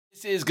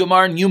This is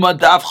Gemara Yuma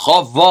Daf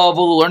Chav Vav.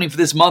 The learning for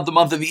this month, the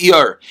month of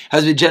Iyar,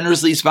 has been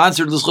generously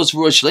sponsored L'Schus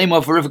for Rosh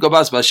Shlema for Rivka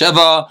Bas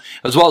Basheva,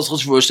 as well as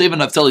L'Schus for Rosh Shlema,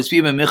 Naftali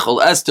Spima, and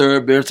Michal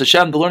Esther. Be'er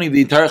Hashem, the learning of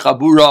the entire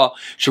Chabura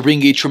should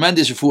bring a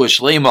tremendous Refuah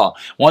Shlema.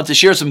 Want to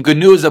share some good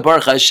news that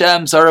Baruch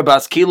Hashem, Sarah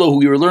Bas Kilo, who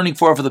we were learning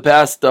for the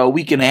past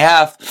week and a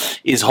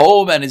half, is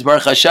home and is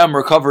Baruch Hashem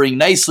recovering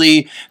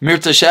nicely.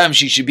 Mirt Hashem,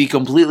 she should be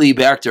completely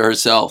back to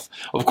herself.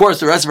 Of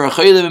course, the rest of our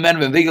Chayilim and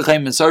Men and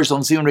Vigachim and Sar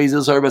Shalom Simon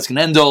Reizil Sarah Bas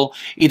Knendel,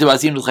 Ita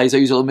Basim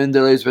Shmuel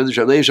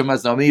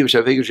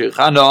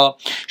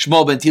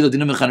ben Tila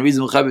Dinam Khan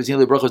Rizim Khabib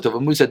Tila Brachos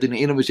Tov Musa Din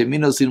Inu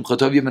Mishemino Sim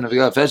Khatov Yemen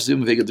Avigah Fesh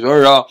Sim Avigah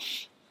Dvara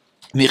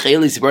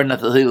Michael Sibar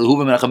Nathal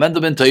Huva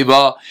Menachamendo ben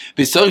Toiva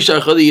B'Sor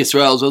Sharchali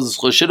Yisrael as well as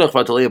Choshidach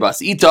Vatalei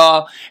Bas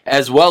Ita,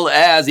 as well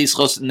as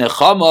Yischos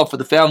Nechama for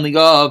the family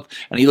of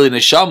and Eli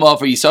Neshama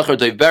for Yisachar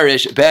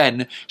Toiverish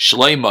ben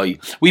Shleimai.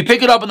 We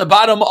pick it up in the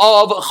bottom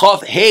of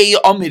Chaf Hey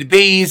Amid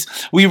Beis.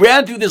 We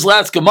ran through this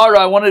last Gemara.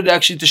 I wanted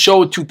actually to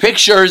show two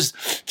pictures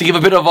to give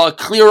a bit of a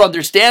clear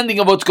understanding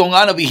of what's going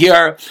on over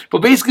here.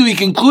 But basically, we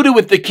concluded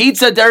with the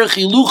Ketzad Derech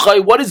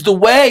Hiluchai. What is the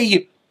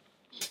way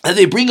that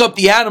they bring up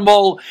the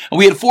animal? And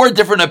we had four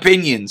different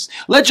opinions.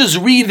 Let's just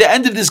read the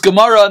end of this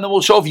Gemara and then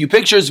we'll show a few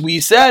pictures. We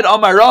said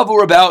Amar Rav,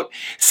 were about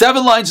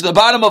 7 lines to the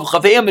bottom of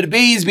Chafei Amid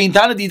Beis, Bin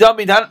Tana Didam,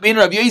 Bin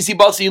Rav Yosi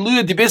Basi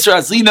Iluya Dibisra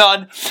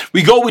Aslinan.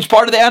 We go which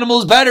part of the animal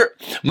is better.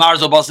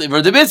 Marzo Basa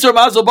Iver Dibisra,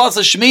 Marzo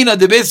Basa Shmina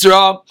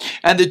Dibisra.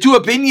 And the two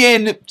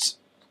opinions,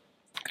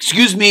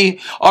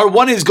 are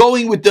one is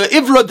going with the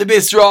Ivra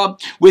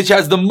Debisra, which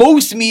has the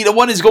most meat, and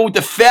one is going with the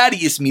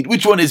fattiest meat.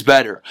 Which one is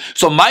better?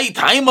 So, my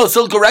time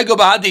Silkarego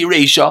Bahade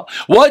Resha.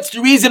 What's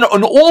the reason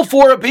on all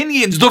four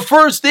opinions? The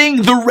first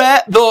thing,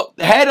 the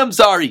head, and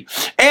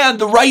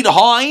the right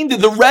hind,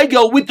 the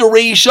regel with the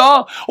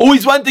Resha,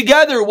 always went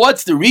together.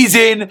 What's the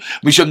reason?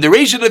 Because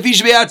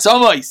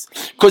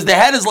the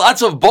head has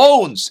lots of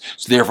bones.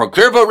 So therefore,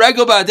 Kirva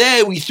Regel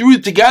Bahade, we threw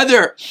it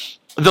together,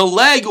 the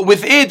leg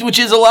with it, which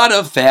is a lot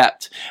of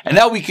fat. And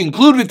now we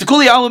conclude with the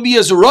Kuli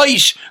Alamiyas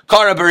Roish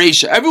Kara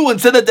Beresha. Everyone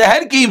said that the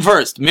head came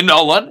first.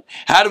 Minolan.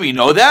 How do we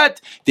know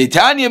that?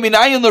 Titania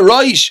Minayan the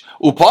Roish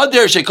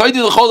Upader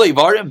Shekaidin Chole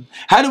Varim.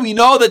 How do we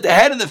know that the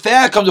head and the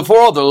fat come before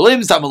all the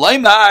limbs?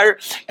 Tamalaimar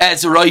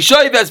as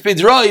Roishay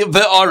Vespidroy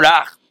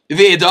Ve'arach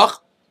Ve'edach.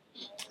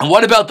 And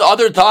what about the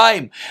other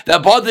time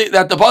that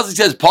the pasuk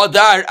says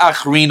Padar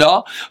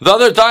Achrina? The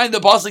other time the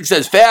pasuk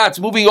says fats.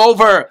 Moving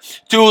over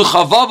to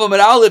Chavav and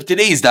Aleph,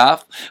 today's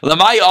daf.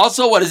 Lamai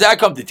also, what does that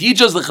come to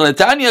teach us? The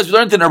Chaletanya, as we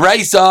learned in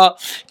Araisa,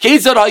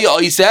 Kesar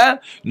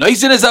Hayaisa,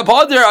 Noisin is a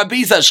Padar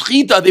Abisa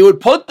Shchita. They would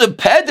put the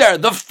peder,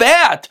 the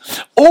fat,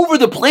 over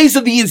the place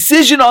of the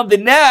incision on the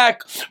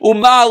neck.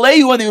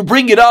 Umaleu, and they would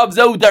bring it up.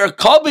 Zodar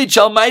Kavich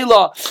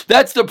Almaila.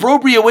 That's the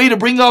appropriate way to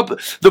bring up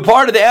the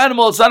part of the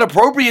animal. It's not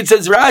appropriate,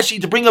 says Rashi,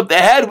 to bring up the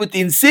head with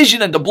the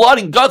incision and the blood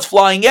and guts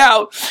flying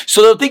out.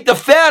 So they'll take the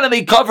fat and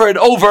they cover it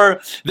over.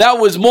 That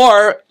was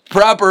more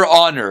proper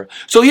honor.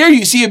 So here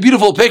you see a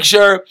beautiful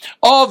picture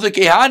of the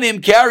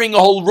Kehanim carrying a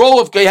whole row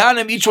of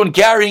Kehanim, each one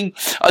carrying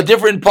a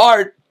different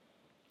part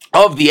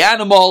of the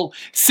animal.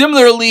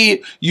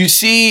 Similarly, you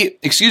see in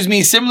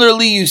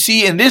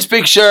this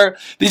picture,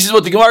 this is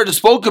what the Gemara just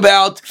spoke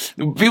about.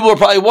 People are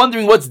probably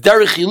wondering what's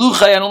Derech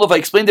Hiluchai. I don't know if I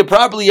explained it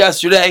properly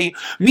yesterday.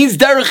 It means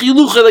Derech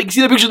Hiluchai, like you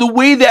see the picture, the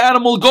way the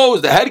animal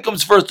goes. The head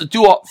comes first, the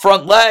two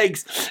front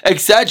legs,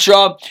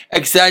 etc.,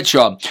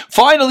 etc.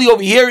 Finally,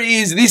 over here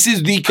this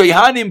is the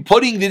Kohanim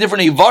putting the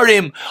different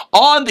Ivarim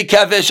on the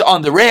Kevesh,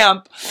 on the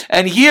ramp.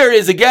 And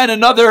here's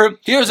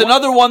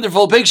another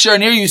wonderful picture.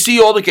 And here you see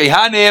all the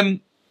Kohanim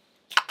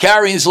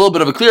carrying, it's a little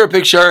bit of a clearer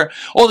picture,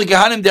 all the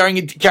Kehanim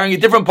carrying a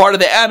different part of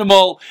the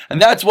animal,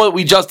 and that's what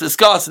we just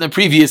discussed in the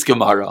previous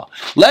Gemara.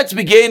 Let's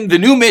begin the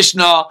new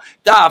Mishnah,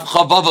 Daf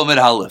Chavav Amid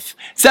Aleph.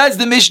 Says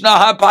the Mishnah,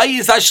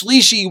 HaPayis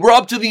HaShlishi, we're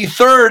up to the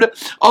third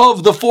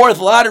of the fourth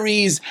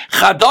lotteries,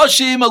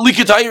 Chadashim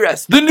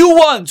Likatayres, the new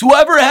ones,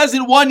 whoever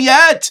hasn't won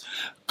yet,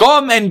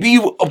 come and be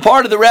a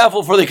part of the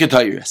raffle for the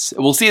Ketairis.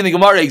 We'll see in the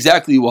Gemara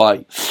exactly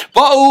why.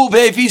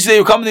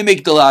 They come and they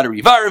make the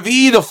lottery.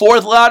 Varavi, the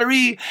fourth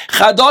lottery.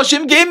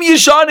 Chadashim Gem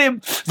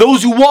Yeshanim.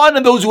 Those who won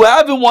and those who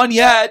haven't won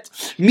yet.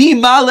 Mi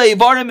Male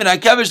Varim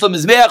and Hakevesh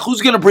Lemizbeach.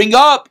 Who's going to bring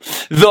up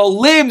the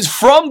limbs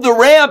from the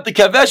ramp, the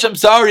Kevesh,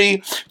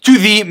 to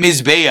the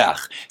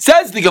Mizbeach?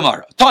 Says the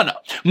Gemara. Tana.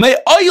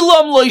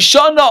 Me'olam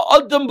Loishana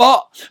Adam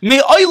Ba.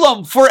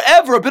 Me'olam,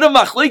 forever. A bit of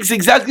machlekes,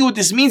 exactly what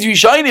this means,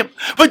 Yishainim.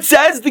 But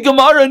says the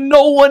Gemara,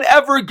 no one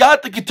ever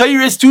got the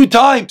Ketairis 2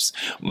 times.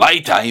 My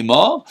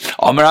taima,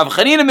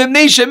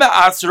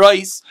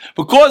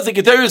 because the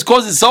Ketairis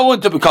causes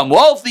someone to become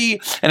wealthy,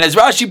 and as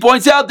Rashi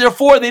points out,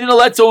 therefore they didn't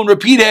let someone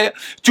repeat it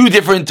 2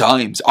 different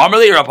times. My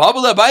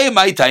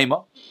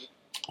taima.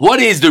 What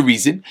is the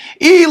reason?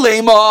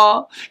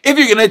 Ilema. If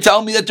you're going to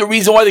tell me that the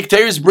reason why the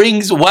Ketairis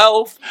brings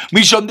wealth,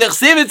 Misham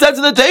Dechsev, it says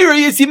in the Torah,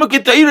 Yesima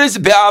Ketairis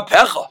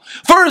Be'apecha.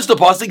 First, the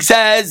pasuk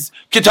says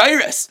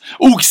Ketairis.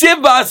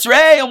 Uksiv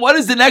Basrei. And what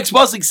does the next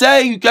pasuk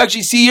say? You can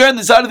actually see here on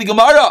the side of the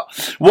Gemara.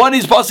 One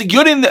is pasuk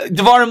Yud in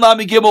Devarim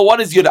Lamed Gimel.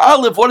 One is Yud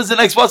Aleph. What does the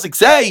next pasuk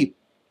say?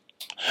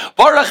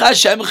 Baruch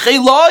Hashem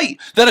Chelai,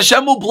 that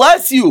Hashem will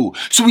bless you.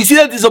 So we see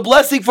that there's a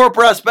blessing for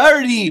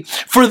prosperity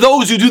for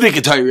those who do the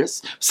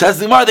Ketairis. Says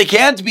the Gemara, they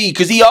can't be,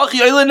 because in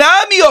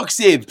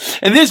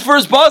this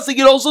first pasuk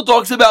it also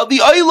talks about the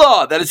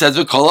Ayla, that it says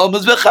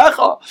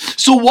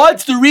so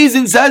what's the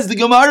reason, says the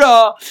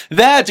Gemara,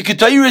 that the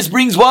Ketairis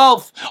brings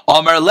wealth?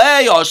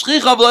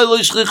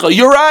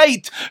 You're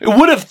right. It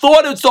would have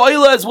thought it's the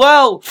Ayla as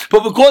well,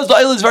 but because the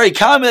Ayla is very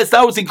common, that's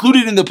not what's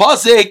included in the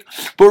pasuk,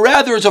 but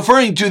rather it's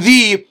referring to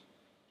the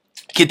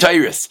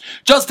Ketairis.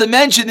 Just to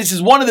mention, this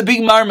is one of the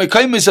big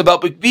marmakaimis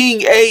about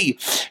being a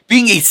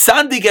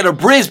sandik at a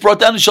bris brought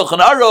down in Shulchan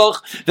Aruch,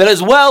 that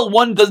as well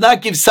one does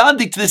not give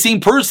sandik to the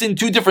same person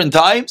 2 different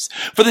times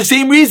for the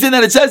same reason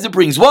that it says it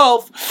brings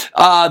wealth.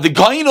 The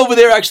Gain over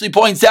there actually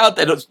points out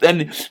that,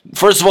 and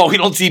first of all, we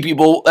don't see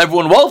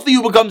everyone wealthy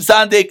who becomes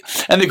sandik,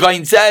 and the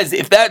Gain says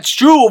if that's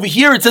true over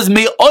here it says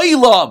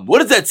me'oilam. What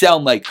does that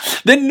sound like?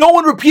 Then no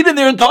one repeated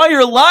their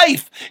entire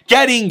life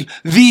getting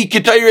the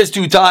Ketairis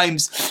 2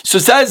 times. So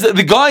says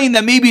the guy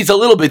that maybe it's a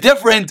little bit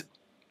different,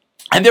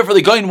 and therefore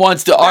the guy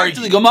wants to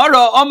argue. The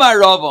Gemara Amar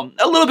Rava,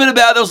 a little bit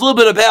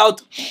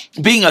about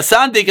being a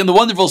sandik and the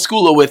wonderful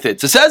skula with it.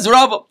 So says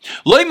Rava,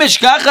 Loi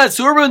meshkacha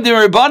surban de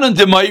Rabbanan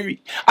de Mayri.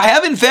 I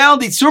haven't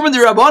found a surban de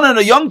Rabbanan,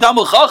 a young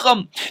Talmud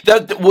Chacham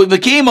that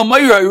became a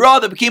Mayri,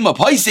 that became a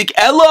Paisik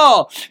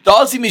Ella, the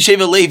Asi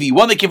Misheva Levi,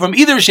 one that came from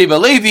either Sheva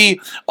Levi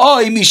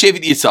or Misheva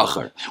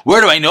Yisachar.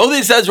 Where do I know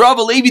this? Says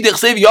Rava Levi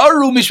Dechsev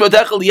Yaru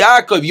Mishvatechel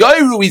Yaakov.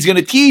 Yaru, he's going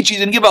to teach, he's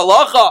going to give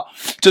halacha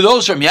to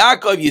those from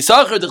Yaakov.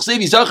 Yisachar Dechsev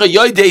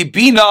Yisachar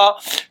Bina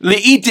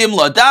leitim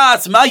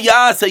ladas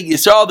mayas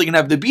Yisrael. They can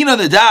have the bina and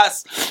the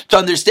das to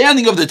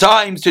understanding of the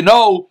times, to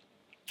know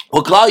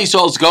what Klal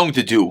Yisrael is going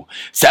to do.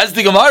 Says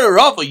the Gemara,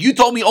 Rafa, you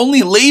told me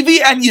only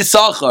Levi and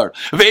Yisachar.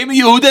 Maybe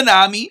Yehuda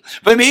Nami,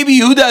 but maybe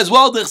Yehuda as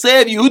well.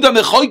 Yehuda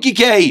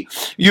mechoykikei.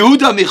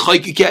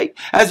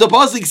 As the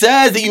pasuk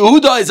says, that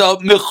Yehuda is a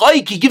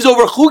mechoyk. He gives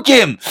over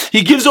chukim.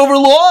 He gives over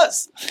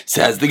laws.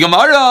 Says the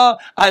Gemara,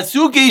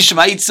 Asuke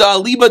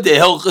shmaitza liba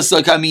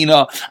dehilchasa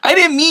kamina. I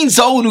didn't mean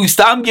someone who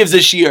stam gives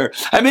a shear.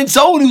 I meant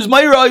someone who's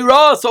mayra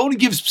ira, someone who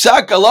gives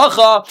psak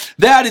halacha.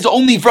 That is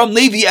only from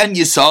Levi and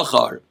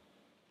Yisachar.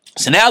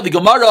 So now the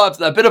Gemara,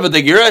 after a bit of a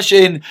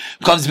digression,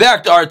 comes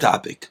back to our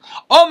topic.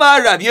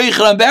 Omar Rav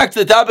Yochanan, back to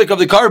the topic of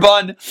the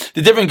karban,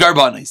 the different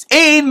karbanis.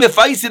 Ein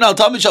mefaisin al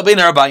tamid shal bein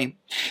harbayim.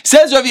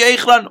 Says Rav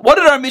Yochanan, what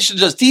did our mission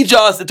just teach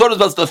us? It taught us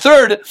about the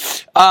third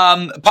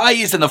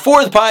payis and the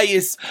fourth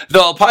payis,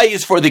 the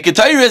payis for the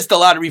Ketairis, the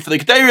lottery for the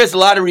Ketairis, the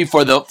lottery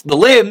for the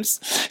limbs.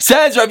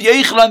 Says Rav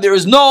Yochanan, there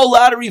is no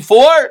lottery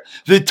for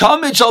the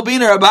tamid shal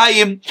bein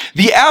harbayim,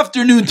 the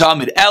afternoon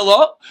tamid.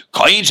 Ella,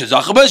 kain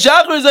shezachar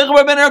b'shachar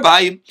zachar ben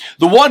harbayim.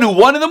 The one who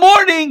won in the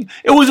morning,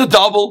 it was a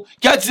double,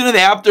 gets into the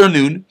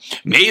afternoon.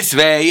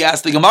 Meisvei,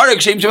 asked the Gemara,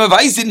 says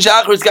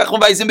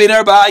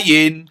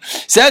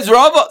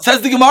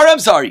the Gemara, I'm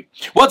sorry,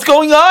 what's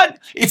going on?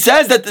 It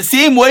says that the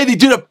same way they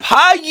did a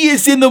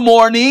payis in the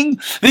morning,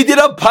 they did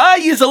a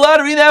payis, a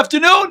lottery in the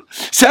afternoon.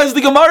 Says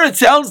the Gemara, it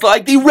sounds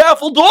like they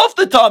raffled off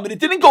the Talmud. It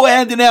didn't go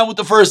hand in hand with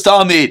the first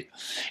Talmud.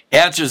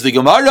 Answers the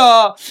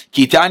Gemara,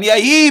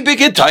 Kitanyahi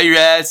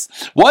b'Ketairis.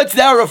 What's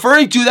that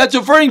referring to? That's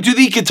referring to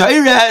the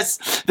Ketairis,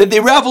 that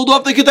they raffled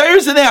off the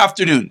Ketairis in the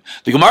afternoon.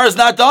 The Gemara is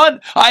not done.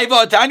 A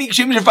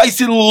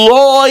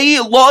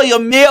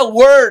male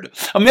word.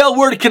 A male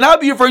word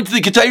cannot be referring to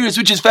the Ketairis,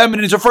 which is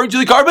feminine. It's referring to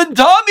the karban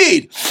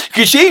tamid.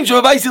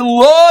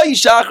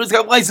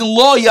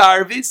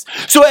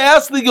 So I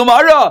asked the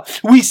Gemara,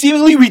 we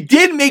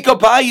did make a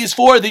payis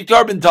for the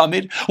karban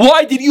tamid.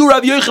 Why did you,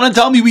 Rav Yochanan,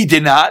 tell me we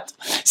did not?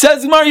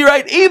 Says the Gemara, you're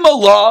right. Ema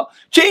law.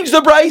 Change the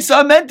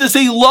brisa. Meant to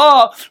say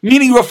law,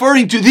 meaning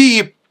referring to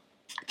the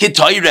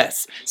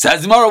Ketairis.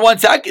 Says Gemara, 1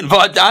 second.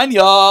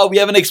 Vadanya, we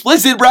have an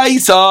explicit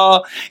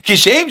brisa.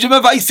 Kishem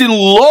shemevaisin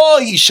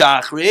loy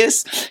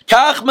shachris,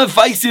 kach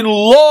mevaisin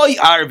loy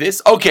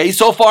arvis. Okay,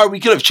 so far we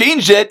could have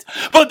changed it,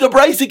 but the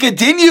brisa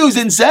continues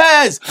and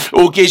says,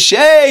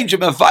 ukishem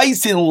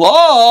shemevaisin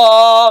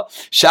lo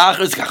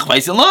shachris, kach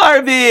mevaisin lo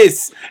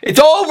arvis. It's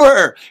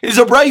over. It's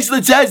a brisa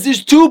that says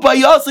there's 2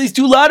 payaslis,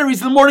 2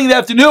 lotteries in the morning and the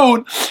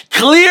afternoon,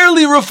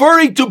 clearly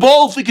referring to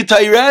both the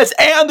Ketairis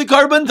and the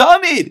karban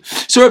tamid.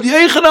 So Rav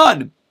Yochanan,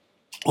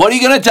 what are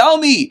you going to tell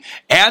me?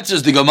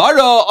 Answers the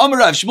Gemara, Amar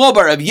Rav Shmuel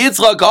bar Rav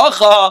Yitzchak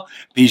Acha,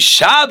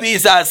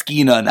 B'Shabbos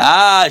askinan.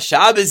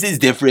 Shabbos is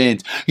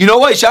different. You know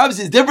why Shabbos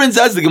is different?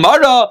 Says the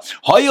Gemara,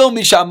 Hayom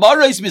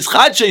Mishamaris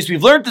Mischatshis.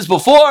 We've learned this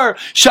before.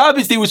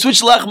 Shabbos they would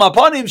switch Lechem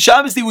Apanim.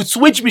 Shabbos they would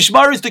switch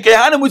Mishmaris. The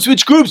Kehanim would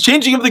switch groups,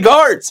 changing of the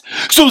guards.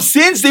 So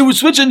since they would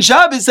switch on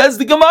Shabbos, says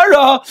the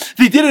Gemara,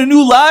 they did a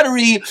new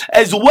lottery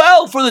as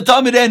well for the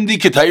Talmud and the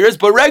Ketairis,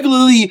 but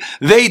regularly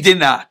they did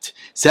not.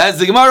 Says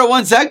the Gemara,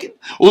 1 second.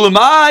 What was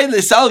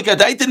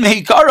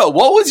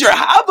your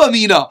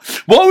havamina?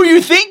 What were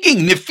you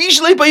thinking? If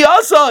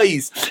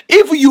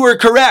you were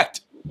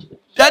correct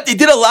that they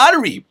did a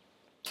lottery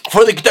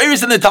for the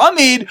Ketairis and the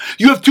Talmid,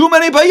 you have too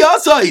many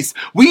Bayasais.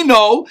 We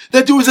know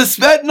that there was a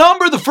set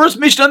number. The first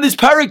Mishnah on this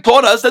parak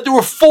taught us that there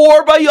were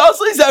 4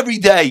 Bayasais every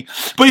day.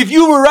 But if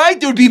you were right,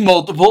 there would be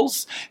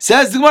multiples.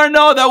 Says the Gemara,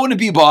 no, that wouldn't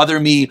be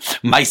bothering me.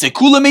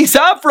 Maisekula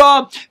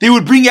Meisafra, they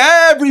would bring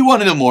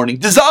everyone in the morning.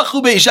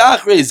 Dezachu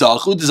Beishachre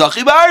Zachu,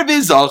 Dezachi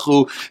Barve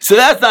Zachu. So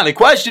that's not a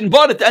question,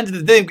 but at the end of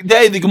the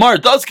day, the Gemara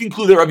does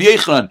conclude that Rabbi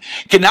Yochanan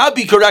cannot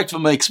be correct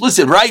from an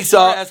explicit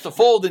Raisa. Has to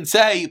fold and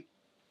say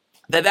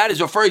that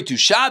is referring to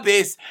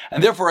Shabbos,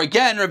 and therefore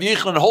again Rabbi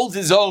Yochanan holds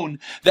his own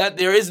that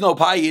there is no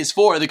payis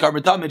for the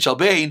Karban Tamid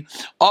Shalbein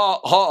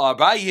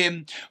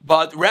ha'arbayim,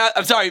 but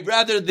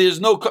rather there's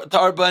no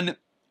Karban,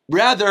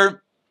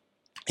 rather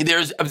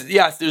there's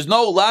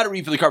no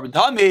lottery for the Karban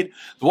Tamid.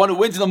 The one who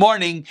wins in the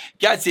morning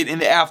gets it in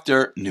the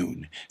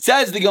afternoon.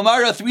 Says the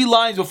Gemara 3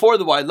 lines before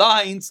the white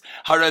lines.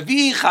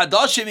 Haravi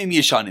chadashim im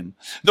yeshanim.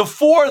 The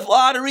 4th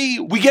lottery,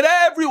 we get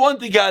everyone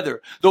together.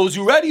 Those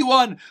who already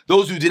won,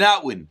 those who did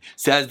not win.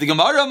 Says the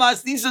Gemara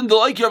Masnisan the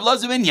like Rav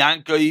Elazar ben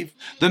Yaakov.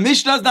 The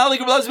Mishnah is not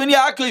like Rav Elazar ben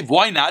Yaakov.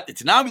 Why not?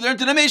 It's now we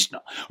learned in the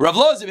Mishnah. Rav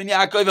Elazar ben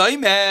Yaakov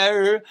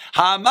Aimer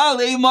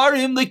Hamale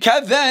Marim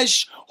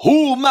leKavesh.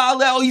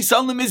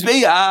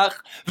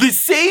 The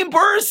same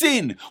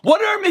person. What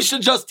did our Mishnah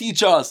just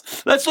teach us?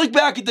 Let's look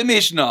back at the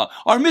Mishnah.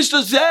 Our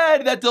Mishnah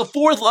said that the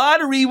 4th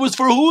lottery was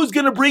for who's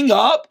going to bring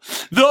up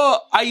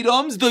the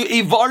items, the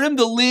Ivarim,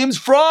 the limbs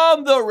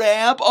from the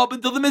ramp up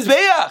until the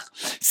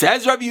Mizbeach.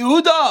 Says Rabbi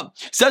Yehuda.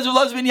 Says Rav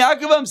Elazar ben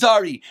Yaakov, I'm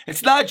sorry.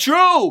 It's not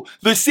true.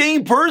 The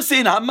same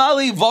person, Hamal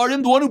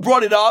Ivarim, the one who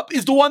brought it up,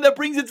 is the one that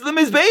brings it to the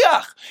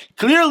Mizbeach.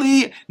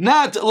 Clearly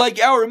not like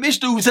our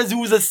Mishnah who says it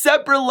was a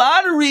separate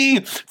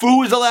lottery for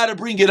who is allowed to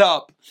bring it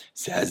up.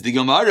 Says the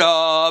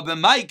Gemara,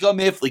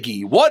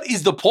 what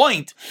is the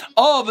point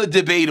of a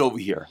debate over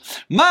here?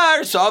 Mar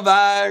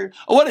Savar,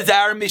 what does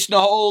our Mishnah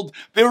hold?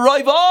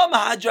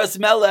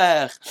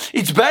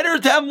 It's better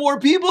to have more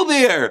people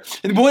there,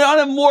 and we want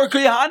to have more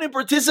Kohanim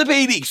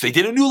participating. So they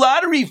did a new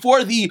lottery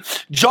for the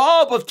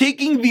job of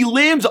taking the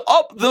limbs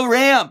up the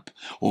ramp.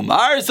 In a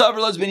place of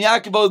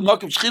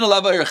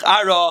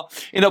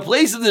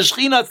the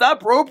Shechina,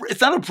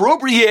 it's not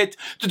appropriate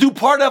to do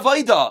part of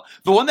Avodah.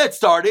 The one that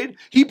started,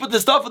 he put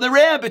the stuff on the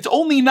ramp. It's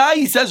only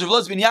nice, says Rav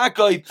Elazar ben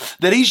Yaakov,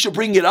 that he should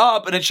bring it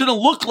up, and it shouldn't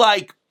look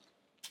like,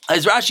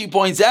 as Rashi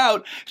points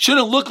out,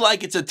 shouldn't look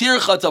like it's a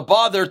tircha, it's a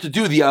bother to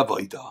do the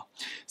Avodah.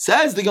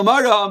 Says the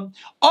Gemara,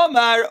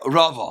 Omar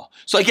Rava.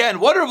 So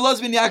again, what did Rav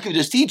Elazar ben Yaakov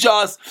just teach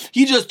us?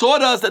 He just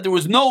taught us that there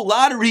was no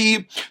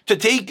lottery to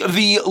take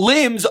the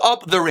limbs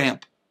up the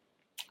ramp.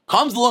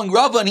 Comes along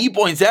Rava and he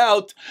points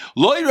out,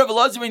 Loi Rav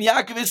Elazar ben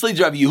Yaakov isleid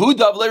Rav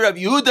Yehuda, Loi Rav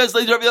Yehuda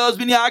isleid Rav Elazar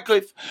ben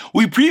Yaakov.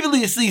 We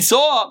previously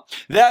saw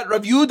that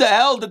Rav Yehuda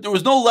held that there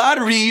was no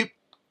lottery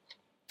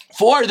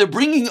for the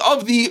bringing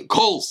of the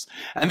coals.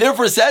 And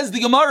therefore says the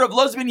Gemara, Rav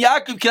Elazar ben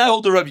Yaakov can I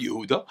hold to Rav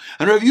Yehuda,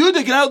 and Rav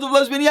Yehuda can I hold to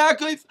Rav Elazar ben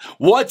Yaakov.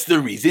 What's the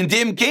reason?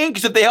 Dim King,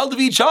 because if they held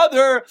of each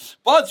other,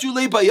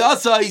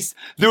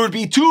 there would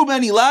be too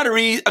many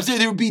lotteries. I'm saying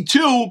there would be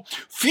too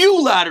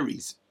few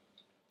lotteries.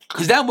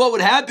 Because then what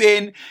would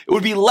happen, it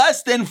would be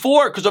less than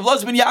 4, because Rav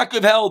Elazar ben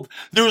Yaakov held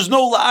there was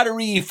no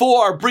lottery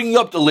for bringing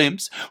up the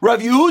limbs.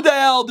 Rav Yehuda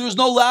held there was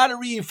no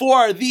lottery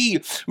for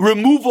the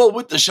removal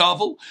with the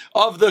shovel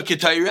of the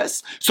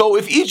Ketairis. So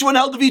if each one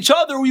held of each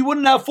other, we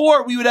wouldn't have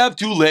 4, we would have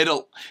too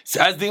little.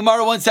 Says the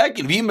Gemara 1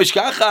 second.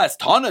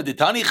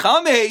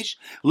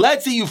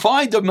 Let's say you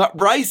find a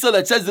brisa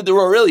that says that there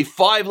were really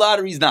 5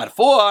 lotteries, not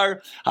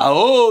 4.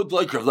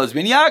 Like Rav Elazar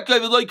ben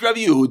Yaakov, like Rav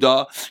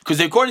Yehuda, because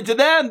according to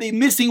them, they're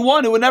missing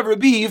one who would never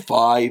be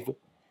 5.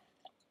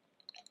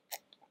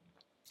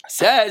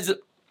 Says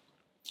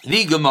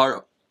the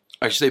Gemara.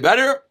 I should say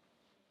better.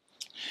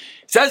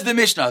 Says the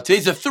Mishnah.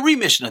 Today's a 3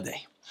 Mishnah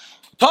day.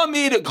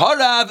 Tamid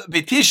karav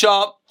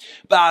b'tisha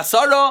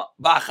ba'asara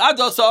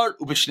ba'achadasar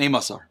u'b'shnei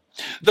masar.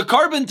 The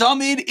Karban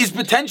Tamid is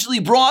potentially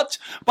brought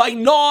by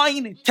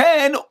 9,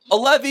 10,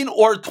 11,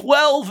 or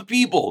 12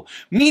 people.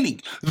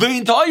 Meaning, the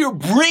entire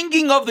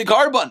bringing of the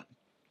Karban,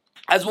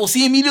 as we'll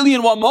see immediately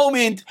in one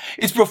moment,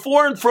 is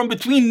performed from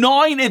between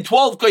 9 and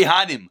 12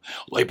 kohanim.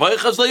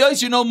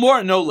 You know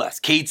more, no less.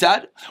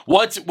 Ketzad,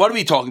 what are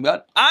we talking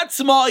about?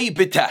 Atzmai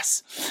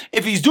betes.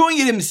 If he's doing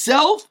it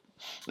himself,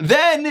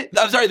 then,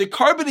 the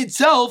Karban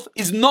itself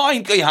is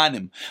 9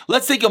 kohanim.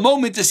 Let's take a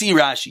moment to see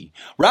Rashi.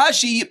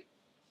 Rashi,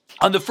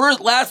 on the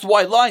last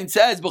white line,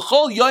 says,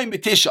 B'chol yoyim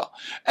b'tisha.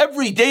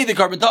 Every day the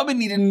Karban Tamid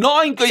needed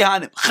 9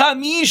 kohanim.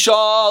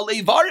 Chamisha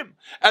leivarim.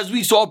 As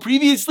we saw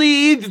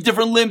previously, the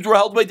different limbs were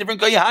held by different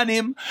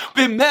kohanim.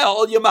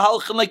 B'mel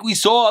yemahalchan, like we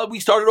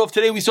started off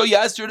today, we saw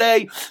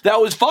yesterday,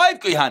 that was 5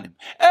 kohanim.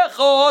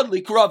 Echad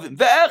likravim,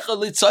 ve'echad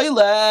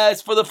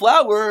litzailes for the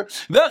flour,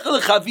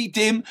 ve'echad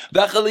lichavitim,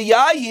 ve'echad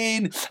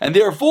liyayin, and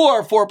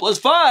therefore 4 plus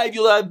 5,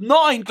 you'll have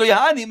 9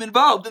 kohanim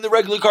involved in the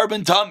regular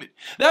Karban Tamid.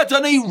 That's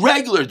on a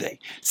regular day.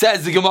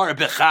 Says the Gemara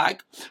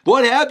Bechag.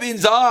 What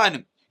happens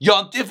on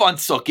Yontif on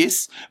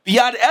Sukkis,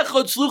 Biyad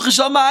Echad Shlucha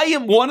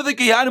Shamayim. One of the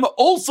Kohanim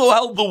also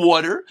held the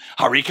water.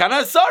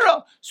 Harikana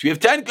Sarah. So we have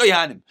 10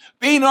 Kohanim.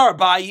 Bein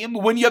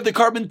Arbayim, when you have the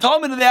carbon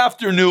Talmud in the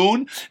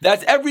afternoon,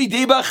 that's every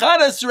day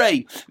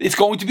B'Chadasrei. It's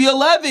going to be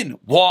 11.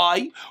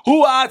 Why?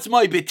 Who asks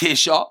my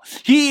Betisha?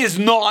 He is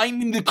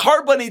 9, the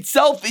carbon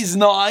itself is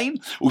 9.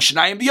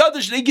 Ushnayim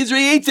B'Yadash, Shnei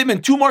Gizrei Eitzim,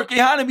 and 2 more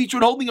Kohanim, each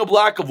one holding a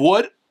block of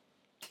wood.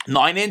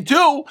 9 and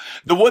 2,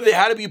 the wood that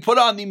had to be put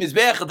on the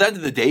Mizbeach at the end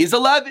of the day is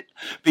 11.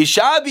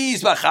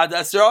 B'Shabbos,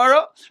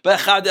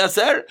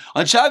 B'Chadaser.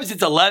 On Shabbos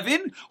it's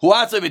 11.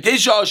 On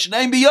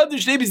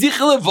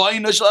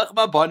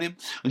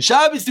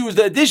Shabbos there was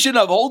the addition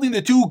of holding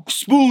the 2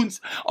 spoons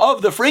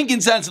of the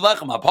frankincense and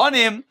lechem upon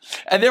him,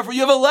 and therefore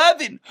you have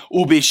 11.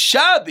 When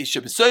Shabbos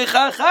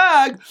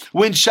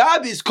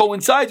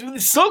coincides with the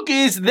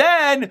Sukkot,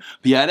 then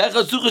you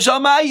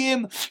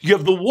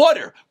have the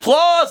water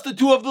plus the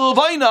 2 of the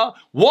Levina.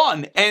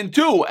 1 and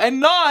 2 and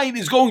 9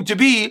 is going to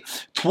be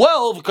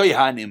 12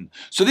 kohanim.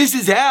 So this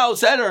is how,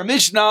 said our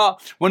Mishnah,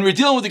 when we're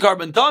dealing with the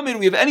carbon tamid,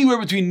 we have anywhere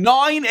between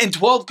 9 and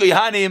 12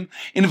 kohanim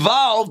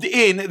involved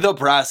in the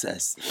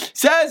process.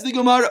 Says the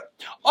Gemara,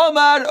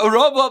 Omar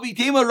Rava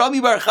Vitema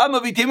Rami Bar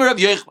Chama Vitema Rav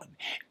Yochanan.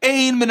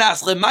 Ein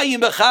menasle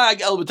mayim b'chag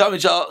el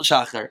b'tamid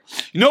shachar.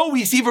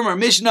 We see from our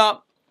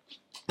Mishnah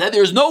that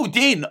there's no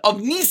din of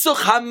nisuch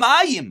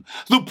hamayim,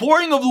 the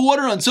pouring of the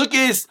water on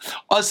Sukkot,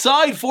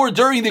 aside for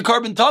during the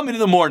carbon tamid in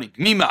the morning.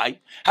 Mimai.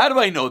 How do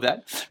I know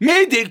that?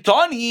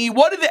 Mediktani.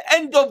 What did the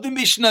end of the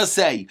Mishnah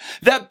say?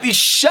 That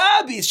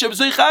b'Shabbos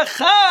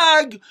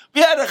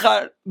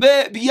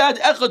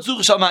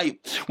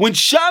when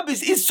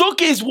Shabbos is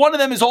Sukkot, one of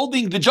them is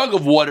holding the jug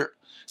of water.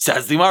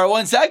 Says the Gemara,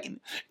 1 second.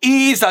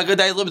 If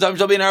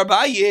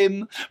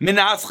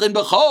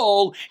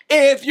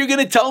you're going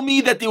to tell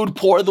me that they would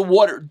pour the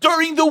water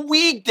during the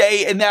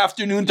weekday in the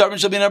afternoon,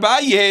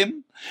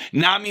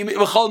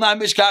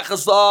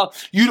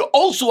 you'd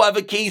also have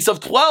a case of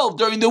 12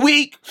 during the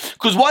week.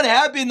 Because what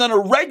happened on a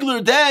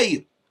regular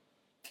day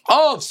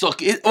of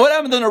Sukkot? What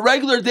happened on a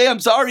regular day?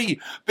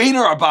 Bein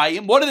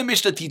Arbayim. What did the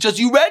Mishnah teach us?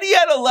 You ready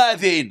at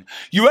 11.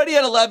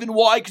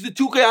 Why? Because the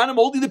 2 kohanim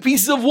holding the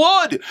pieces of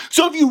wood.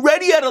 So if you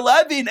ready at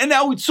 11, and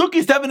now with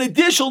Sukkot to have an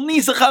additional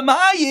nisach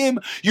hamayim,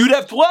 you'd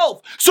have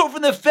 12. So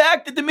from the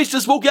fact that the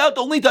Mishnah spoke out,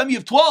 the only time you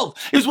have 12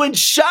 is when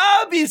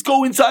Shabbos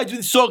coincides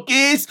with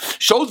Sukkot,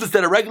 shows us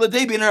that a regular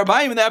day, Bein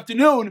Arbayim in the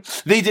afternoon,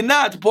 they did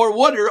not pour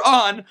water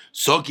on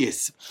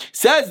Sukkot.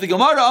 Says the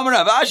Gemara,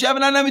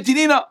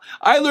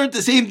 I learned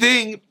the same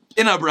thing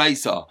in a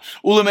brayso.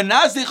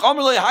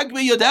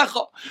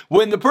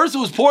 When the person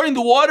was pouring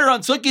the water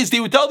on Sukkot, they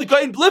would tell the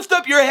kohen, lift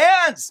up your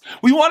hands.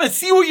 We want to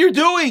see what you're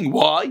doing.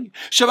 Why? One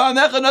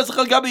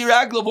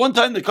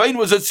time the kohen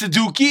was at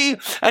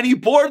Tzeduki and he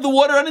poured the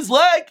water on his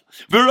leg.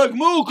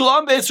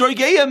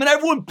 And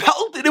everyone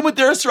pelted him with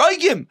their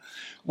esrogim.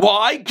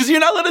 Why? Because you're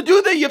not allowed to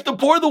do that. You have to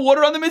pour the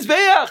water on the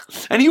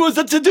Mizbeach. And he was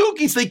at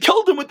Tzeduki, so they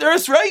killed him with their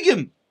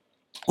esrogim.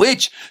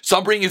 Which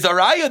some bring is a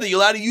raya that you're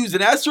allowed to use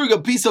an esrog, a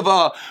piece of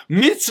a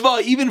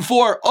mitzvah, even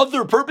for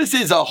other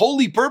purposes, a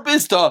holy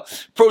purpose, to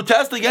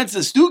protest against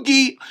the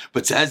stuki.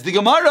 But says the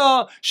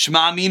Gemara,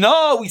 Shma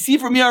Mina, we see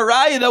from your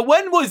raya that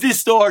when was this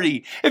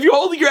story? If you're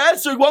holding your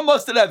esrog, when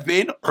must it have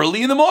been?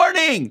 Early in the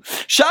morning.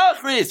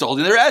 Shachris,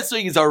 holding their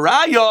esrog is a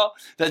raya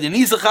that the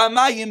Nisach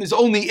HaMayim is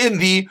only in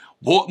the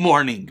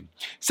morning.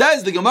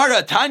 Says the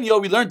Gemara, Tanya,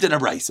 we learned in a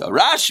brayso.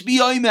 Rashbi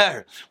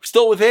Omer, we're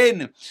still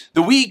within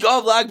the week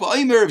of Lag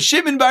BaOmer of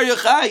Shimon Bar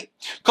Yochai,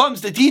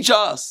 comes to teach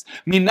us.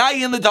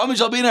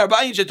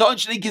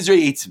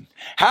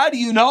 How do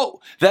you know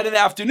that in the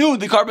afternoon,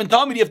 the carbon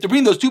tamid, you have to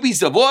bring those 2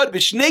 pieces of wood, 2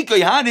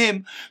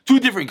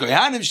 different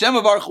kohanim,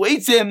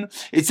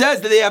 it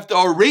says that they have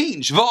to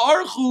arrange,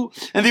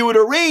 and they would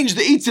arrange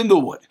the eitzim, the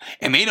wood.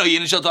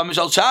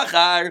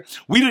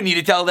 We don't need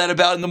to tell that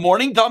about in the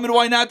morning.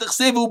 Why not?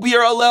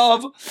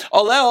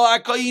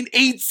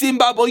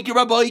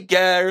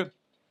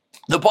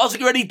 The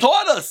pasuk already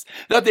taught us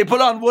that they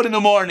put on wood in the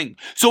morning.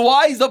 So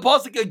why is the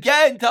pasuk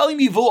again telling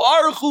me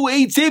v'archu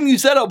eitzim? You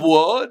set up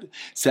wood.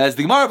 Says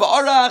the Gemara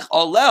v'arach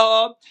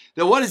aleha.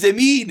 Then what does it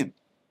mean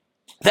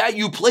that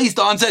you placed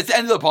on? So it's the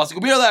end of the pasuk.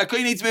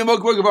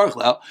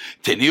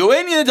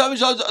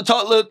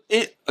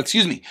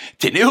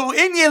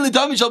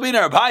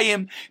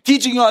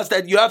 Teaching us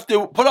that you have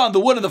to put on the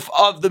wood of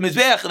the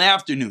Mizbeach in the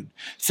afternoon.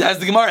 Says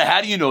the Gemara, how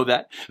do you know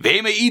that?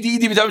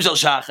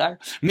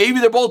 Maybe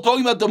they're both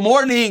talking about the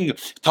morning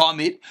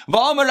Tamid.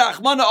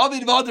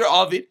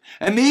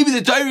 And maybe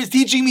the Torah is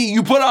teaching me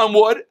you put on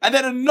wood, and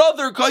then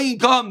another kohen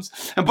comes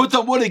and puts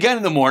on wood again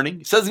in the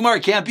morning. Says the Gemara,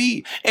 it can't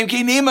be.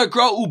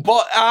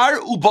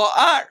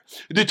 uba'ar.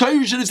 The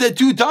Torah should have said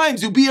 2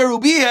 times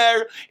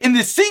ubi'er in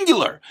the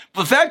singular.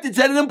 But the fact it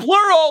said it in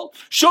plural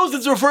shows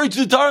it's referring to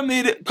the Torah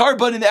made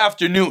carbon in the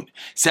afternoon.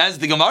 Says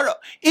the Gemara,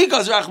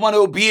 Ikaz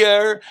Rachmana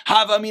ubi'er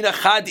hava min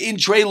achad in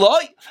trei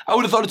loy. I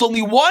would have thought it's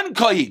only 1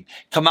 koyin.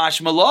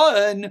 Kamash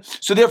malan.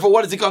 So therefore,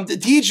 what does it come to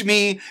teach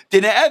me?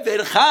 That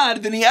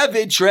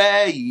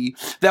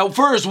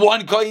first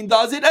 1 koyin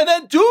does it, and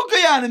then 2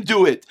 koyanim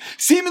do it.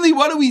 Seemingly,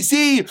 what do we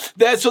see?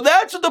 So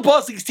that's what the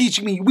pasuk is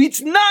teaching me.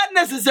 It's not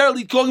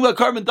necessarily talking about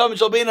carbon tamid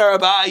shel bein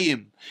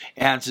harabayim.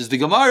 Answers the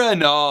Gemara,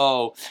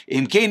 no.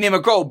 Im kein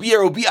nemakro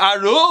bi'er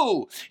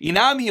ubi'aru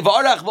inami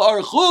v'arach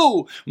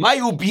v'archu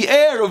mayu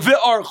bi'er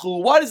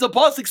v'archu. Why does the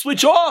pasuk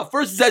switch off?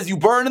 First it says you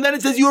burn, and then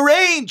it says you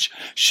arrange.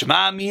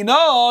 Shema mina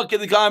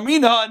kedekam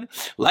rinan.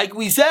 Like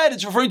we said,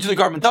 it's referring to the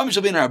carbon tamid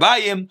shel bein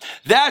harabayim.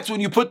 That's when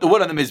you put the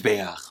wood on the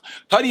mizbeach.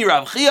 Tani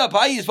Rav Chia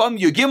payis pamim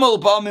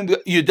yugimel pamim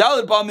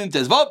yudalid pamim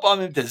tezvav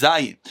pamim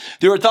tezayin.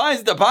 There were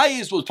times that the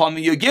payis was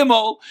pamim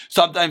yugimel,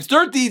 sometimes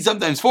 13,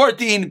 sometimes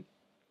 14.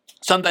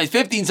 Sometimes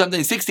 15,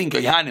 sometimes 16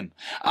 kohanim.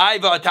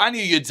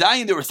 Tanya Yud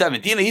Zayin, there were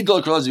 17.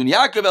 Hidol Krolazun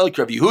Yaakov El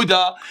Krav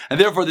Yehuda, and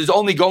therefore there's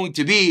only going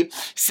to be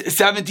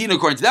 17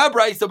 according to that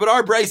brisa. But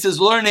our brisa is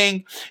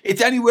learning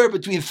it's anywhere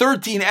between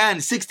 13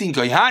 and 16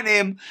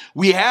 kohanim.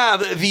 We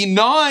have the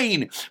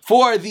 9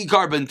 for the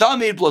carbon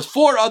tamid plus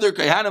 4 other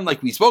kohanim,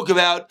 like we spoke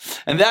about,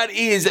 and that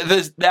is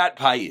that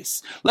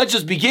payis. Let's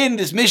just begin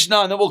this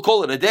Mishnah, and then we'll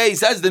call it a day.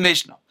 Says the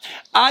Mishnah.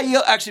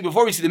 Actually,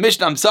 before we see the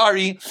Mishnah, I'm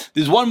sorry.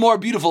 There's one more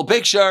beautiful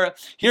picture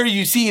here.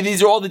 You see,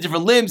 these are all the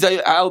different limbs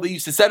how they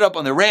used to set up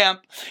on the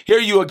ramp. Here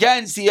you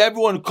again see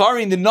everyone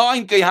carrying the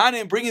 9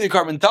 kohanim, bringing the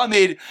carbon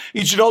tamid,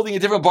 each one holding a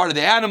different part of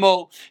the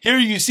animal. Here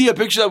you see a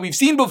picture that we've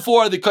seen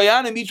before, the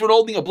kohanim, each one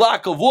holding a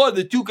block of wood,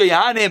 the 2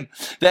 kohanim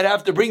that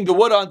have to bring the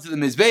wood onto the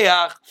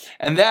mizbeach,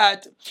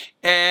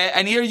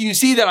 and here you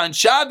see that on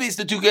Shabbos,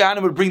 the 2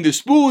 kohanim would bring the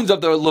spoons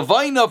of the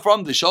levina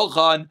from the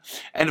shulchan.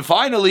 And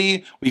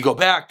finally, we go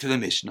back to the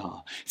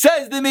Mishnah.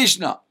 Says the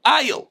Mishnah,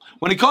 Ayil,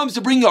 when it comes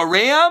to bringing a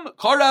ram,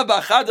 Kara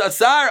b'achad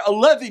asar,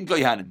 11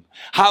 kohanim.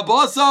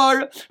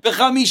 Habasar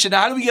b'chamisha.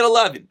 Now, how do we get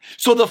 11?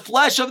 So the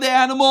flesh of the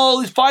animal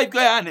is 5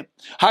 kohanim.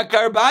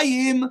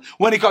 Hakarbayim,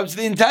 when it comes to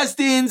the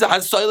intestines,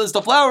 hasoilis,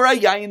 the flour,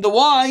 yayin, the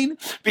wine,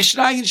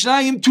 bishnayim,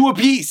 shnayim, 2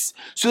 apiece.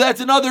 So that's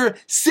another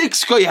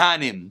 6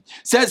 kohanim.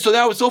 Says, so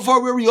now so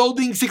far we're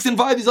holding 6 and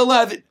 5 is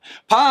 11.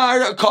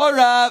 Par,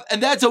 karav,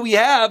 and that's how we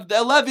have the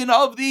 11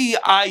 of the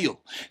ayil.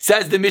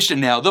 Says the Mishnah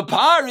now. The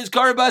par is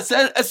karabas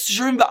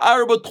esrim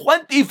ba'arba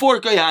 24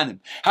 kohanim.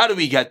 How do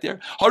we get there?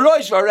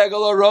 Haroish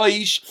v'aregel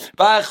haroish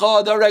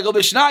ba'achad haregel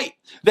b'shnayim.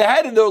 The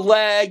head and the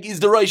leg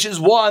is the roish is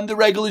 1, the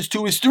regel is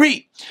 2 is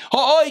 3.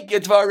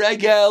 Ha'oiket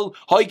v'aregel,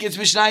 ha'oiket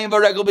b'shnayim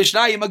v'aregel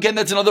b'shnayim. Again,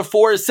 that's another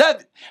 4 is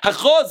 7.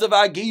 Ha'chaz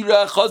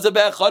v'agira, chaz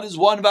v'achad is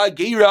 1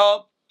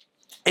 v'agira.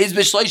 Is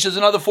b'shleish is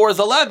another 4 is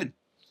 11.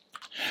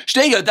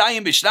 Shtei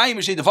yadayim b'shnayim,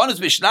 shtei defanus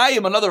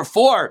b'shnayim, another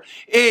 4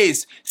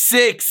 is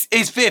 6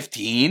 is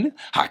 15.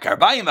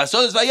 Hakarbayim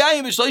v'asodas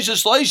v'ayayim b'shleisha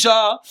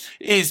shleisha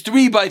is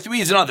 3 by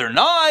 3 is another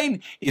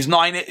 9. Is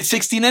 9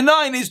 16 and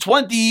 9 is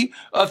 20.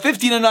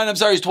 15 and 9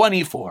 is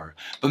 24.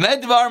 But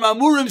Medvar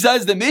Mamurim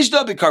says the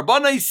Mishnah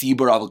b'karbanai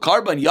sibur av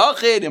karban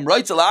yachid im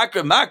writes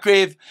alakrev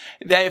makrev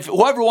that if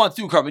whoever wants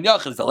to do karban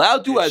yachid is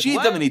allowed to.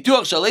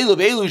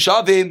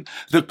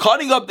 The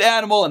cutting up the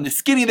animal and the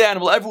skinning of the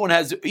animal, everyone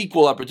has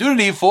equal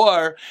opportunity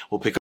for. We'll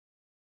pick up